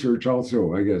for research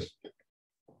also, I guess.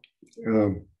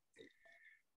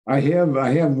 I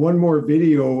have one more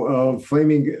video of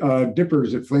flaming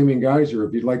dippers at Flaming Geyser.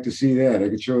 If you'd like to see that, I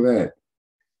could show that.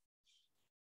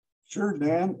 Sure,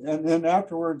 Dan. And then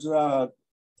afterwards,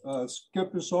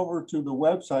 skip us over to the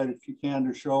website if you can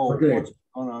to show what's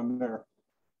going on there.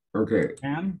 Okay.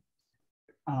 Dan?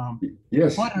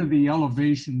 Yes. What are the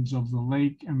elevations of the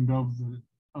lake and of the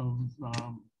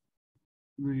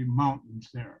mountains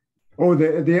there? Oh,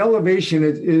 the elevation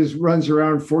runs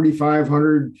around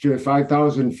 4,500 to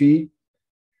 5,000 feet,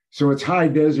 so it's high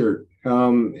desert,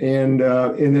 and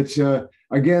it's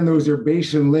again, those are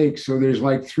basin lakes. So there's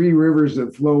like 3 rivers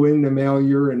that flow into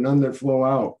Malheur and none that flow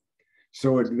out.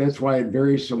 So that's why it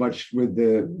varies so much with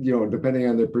depending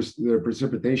on the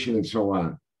precipitation and so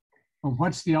on. Well,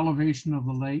 what's the elevation of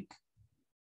the lake?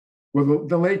 Well,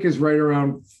 the lake is right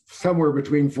around somewhere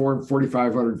between 4,000 and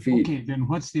 4,500 feet. Okay, then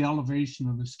what's the elevation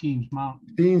of the Skeens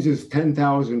Mountain? Skeens is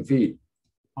 10,000 feet.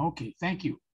 Okay, thank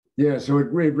you. Yeah, so it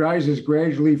rises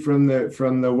gradually from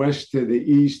the west to the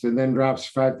east, and then drops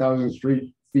 5,000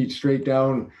 feet straight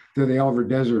down to the Alver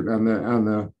Desert on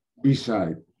the east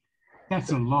side.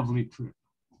 That's a lovely trip.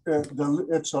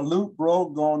 It's a loop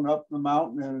road going up the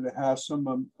mountain, and it has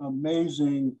some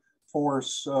amazing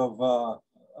forests of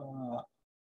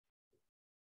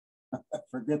I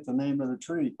forget the name of the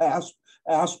tree,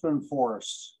 aspen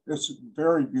forests. It's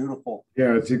very beautiful.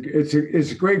 Yeah, it's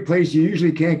a great place. You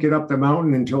usually can't get up the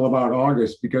mountain until about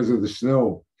August because of the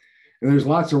snow. And there's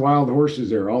lots of wild horses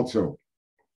there also.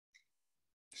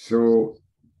 So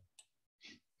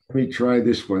let me try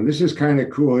this one. This is kind of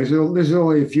cool. This is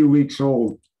only a few weeks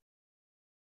old.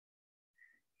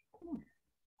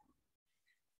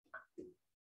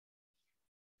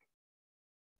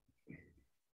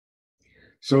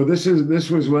 So this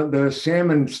was when the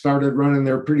salmon started running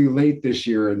there pretty late this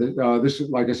year. This is,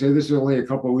 like I said, this is only a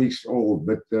couple of weeks old,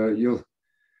 but the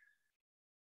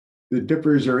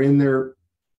dippers are in there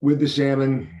with the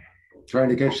salmon trying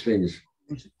to catch things.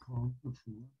 What's it called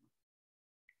before?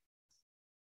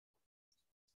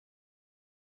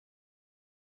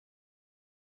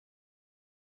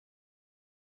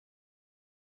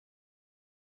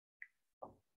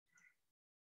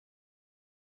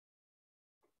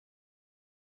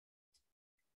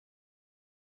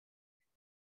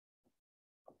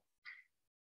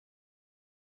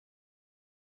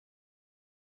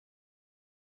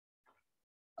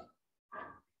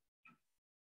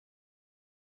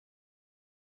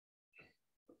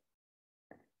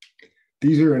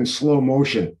 These are in slow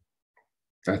motion,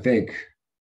 I think.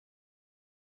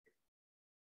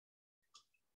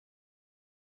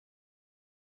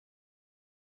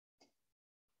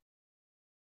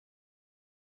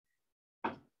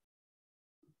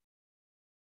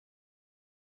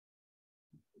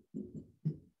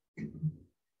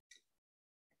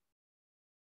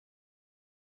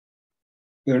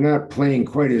 They're not playing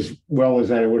quite as well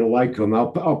as I would have liked them. I'll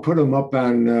put them up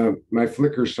on my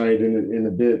Flickr site in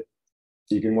a bit.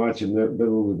 You can watch them a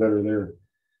little bit better there.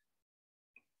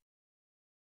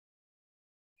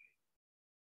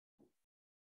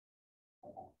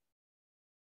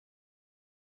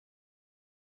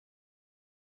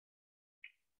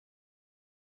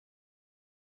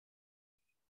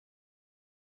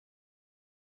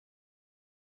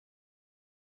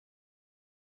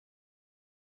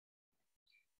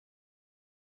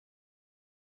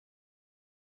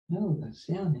 No, the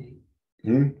salmon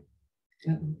egg. Hmm?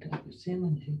 That looked like a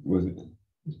salmon egg. Was it?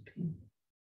 It's pink.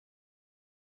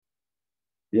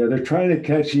 Yeah, they're trying to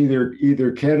catch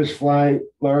either caddisfly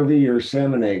larvae or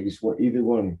salmon eggs, either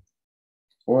one.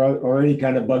 or any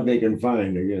kind of bug they can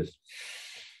find, I guess.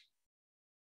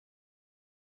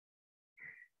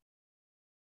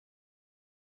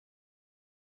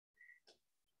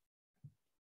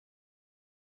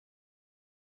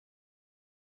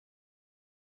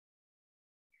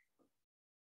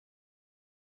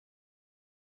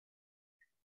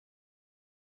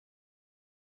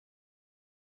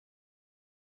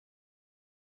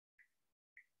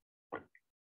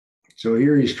 So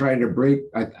here he's trying to break,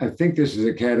 I think this is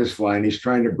a caddisfly, and he's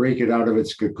trying to break it out of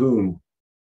its cocoon.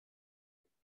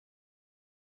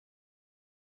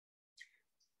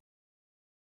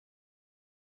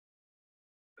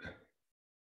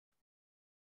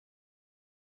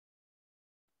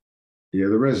 Yeah,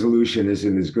 the resolution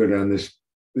isn't as good on this.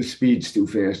 The speed's too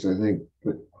fast, I think.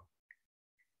 But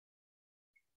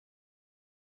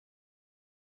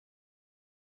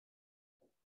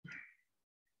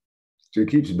so he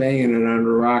keeps banging it on the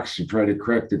rocks to try to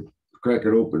crack it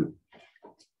open.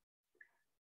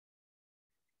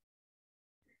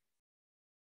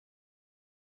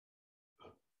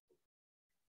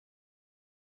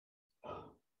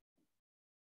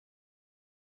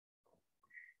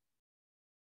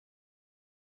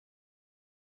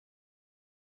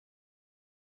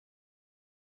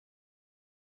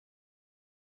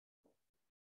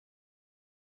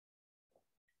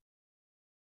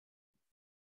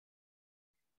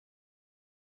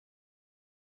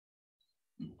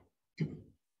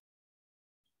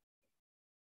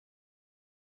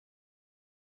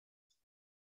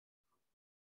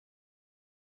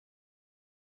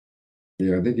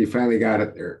 Yeah, I think he finally got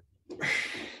it there.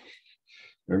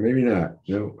 Or maybe not.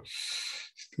 No,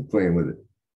 still playing with it.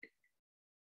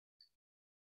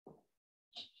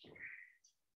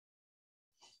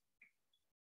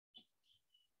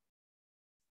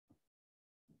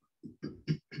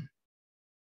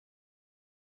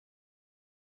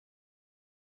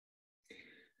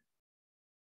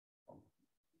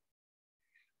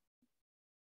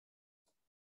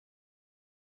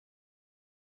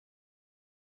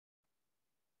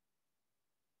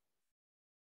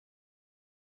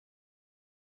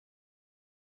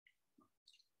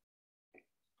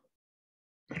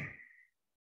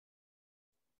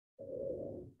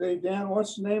 Hey, Dan,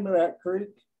 what's the name of that creek?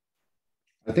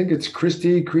 I think it's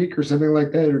Christie Creek or something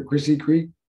like that, or Chrissy Creek.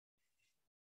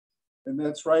 And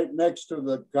that's right next to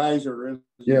the geyser, isn't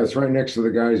it? Yeah, it's right next to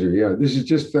the geyser. Yeah, this is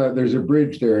just, there's a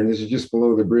bridge there, and this is just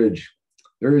below the bridge.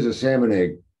 There is a salmon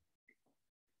egg.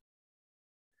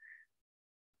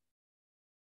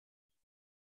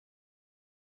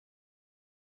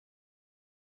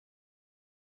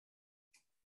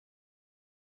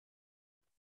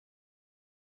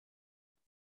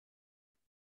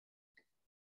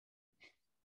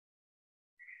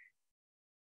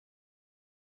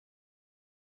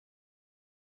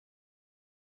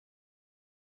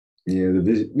 Yeah,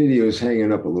 the video is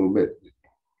hanging up a little bit.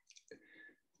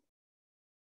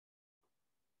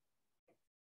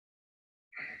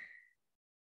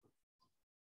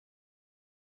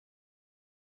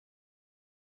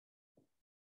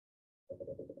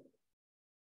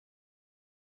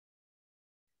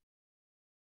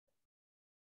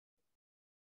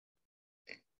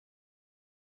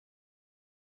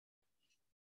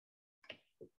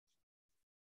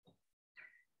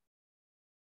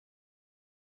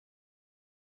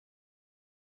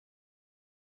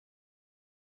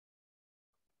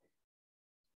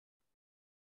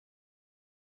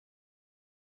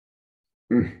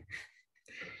 Mm.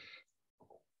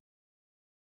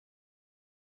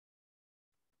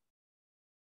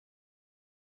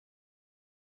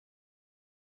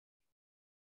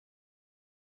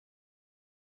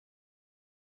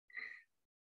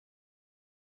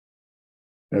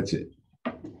 That's it.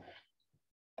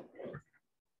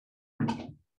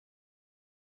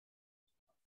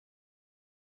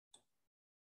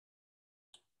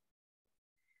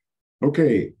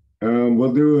 Okay,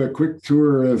 we'll do a quick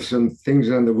tour of some things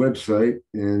on the website,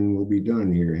 and we'll be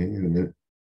done here. Hang on a minute,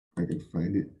 I can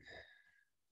find it.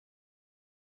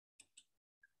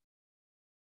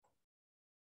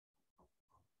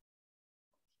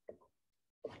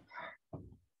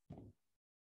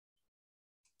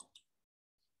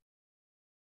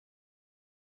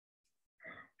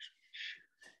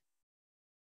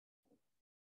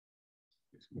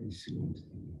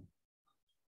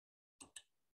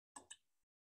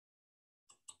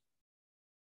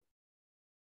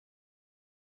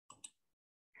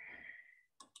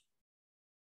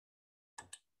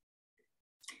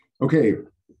 Okay,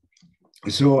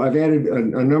 so I've added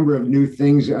a number of new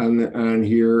things on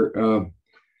here.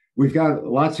 We've got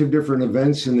lots of different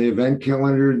events in the event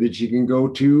calendar that you can go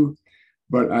to,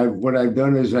 But what I've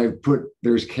done is I've put,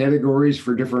 there's categories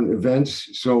for different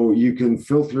events, so you can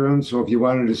filter them. So if you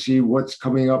wanted to see what's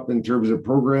coming up in terms of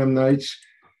program nights,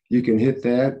 you can hit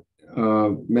that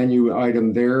menu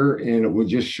item there, and it will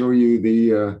just show you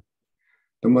the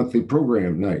monthly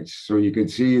program nights. So you can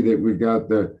see that we've got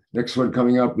the next one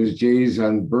coming up is Jay's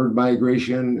on bird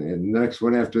migration, and the next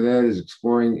one after that is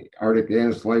exploring Arctic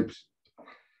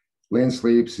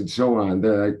landscapes and so on.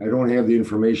 That I don't have the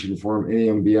information for them, any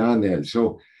of them beyond that.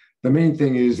 So the main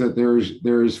thing is that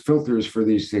there's filters for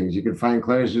these things. You can find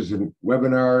classes and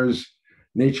webinars,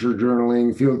 nature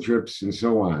journaling, field trips, and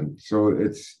so on. So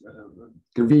it's a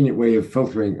convenient way of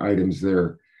filtering items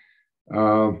there.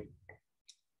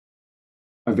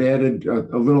 I've added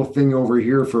a little thing over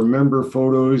here for member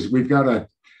photos.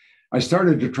 I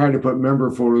started to try to put member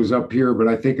photos up here, but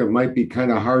I think it might be kind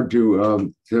of hard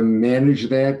to manage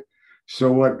that.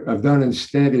 So what I've done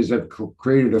instead is I've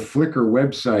created a Flickr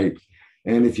website.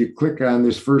 And if you click on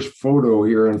this first photo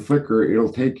here on Flickr,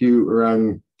 it'll take you, or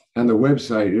on the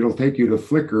website, it'll take you to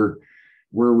Flickr,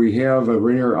 where we have a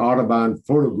Rainier Audubon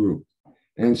photo group.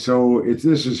 And so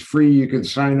this is free. You can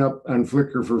sign up on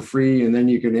Flickr for free, and then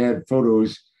you can add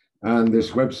photos on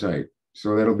this website.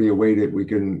 So that'll be a way that we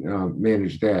can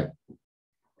manage that.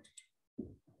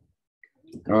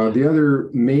 The other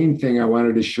main thing I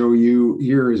wanted to show you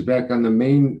here is back on the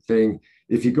main thing.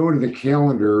 If you go to the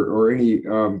calendar or any,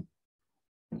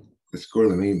 let's go to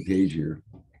the main page here.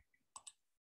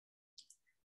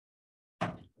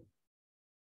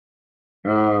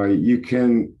 You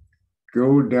can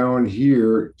go down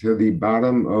here to the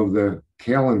bottom of the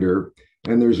calendar,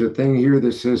 and there's a thing here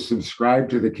that says subscribe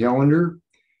to the calendar.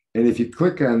 And if you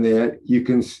click on that, you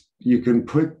can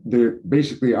put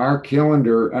basically our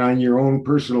calendar on your own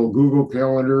personal Google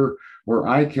Calendar or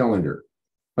iCalendar.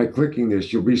 By clicking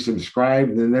this, you'll be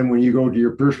subscribed, and then when you go to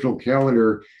your personal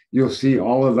calendar, you'll see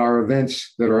all of our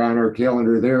events that are on our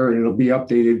calendar there, and it'll be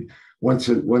updated once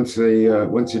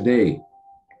a day.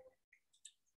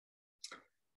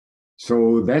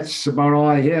 So that's about all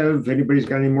I have. If anybody's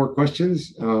got any more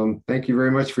questions, thank you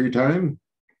very much for your time.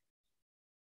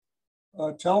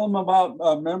 Tell them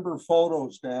about member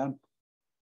photos, Dan.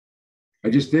 I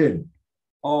just did.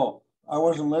 Oh, I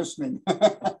wasn't listening.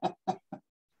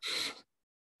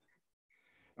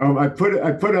 I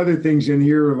put other things in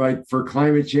here, like for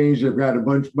climate change. I've got a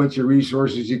bunch of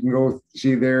resources you can go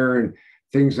see there, and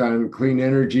things on clean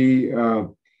energy.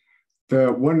 The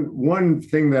one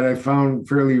thing that I found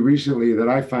fairly recently that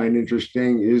I find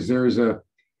interesting is there's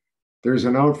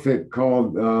an outfit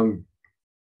called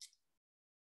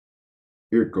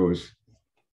here it goes.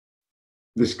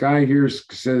 This guy here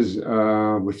says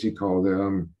what's he called?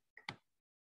 I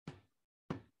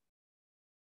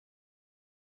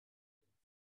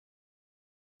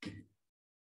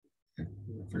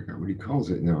forgot what he calls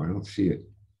it now. I don't see it.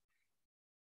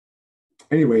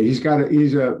 Anyway,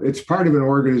 it's part of an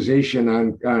organization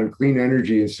on clean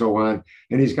energy and so on.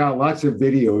 And he's got lots of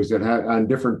videos that have on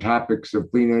different topics of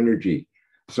clean energy.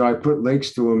 So I put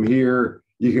links to him here.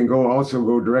 You can also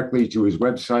go directly to his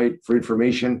website for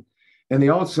information. And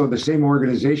the same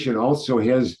organization also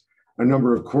has a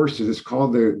number of courses. It's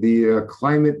called the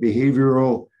Climate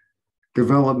Behavioral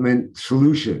Development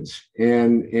Solutions.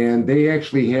 And they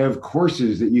actually have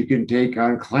courses that you can take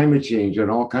on climate change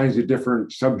and all kinds of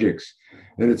different subjects.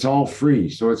 And it's all free.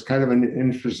 So it's kind of an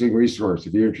interesting resource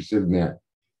if you're interested in that.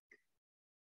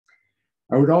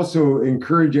 I would also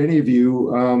encourage any of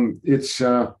you,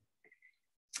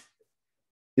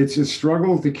 it's a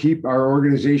struggle to keep our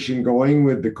organization going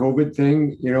with the COVID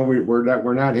thing. You know,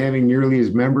 we're not having nearly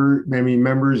as many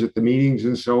members at the meetings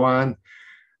and so on.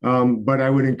 But I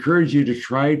would encourage you to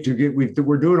try to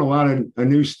we're doing a lot of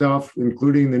new stuff,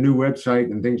 including the new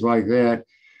website and things like that.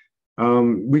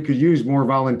 We could use more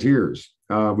volunteers.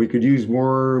 We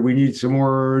need some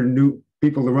more new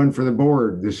people to run for the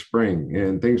board this spring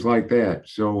and things like that.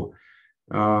 So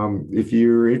if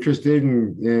you're interested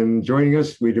in joining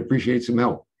us, we'd appreciate some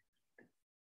help.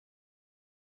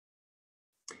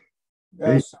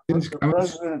 Yes, the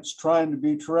president's trying to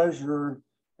be treasurer,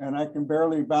 and I can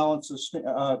barely balance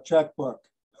a checkbook.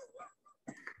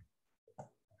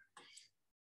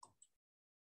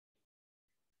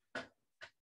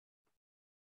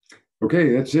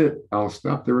 Okay, that's it. I'll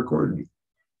stop the recording.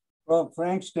 Well,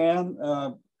 thanks, Dan.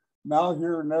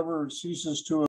 Malheur never ceases to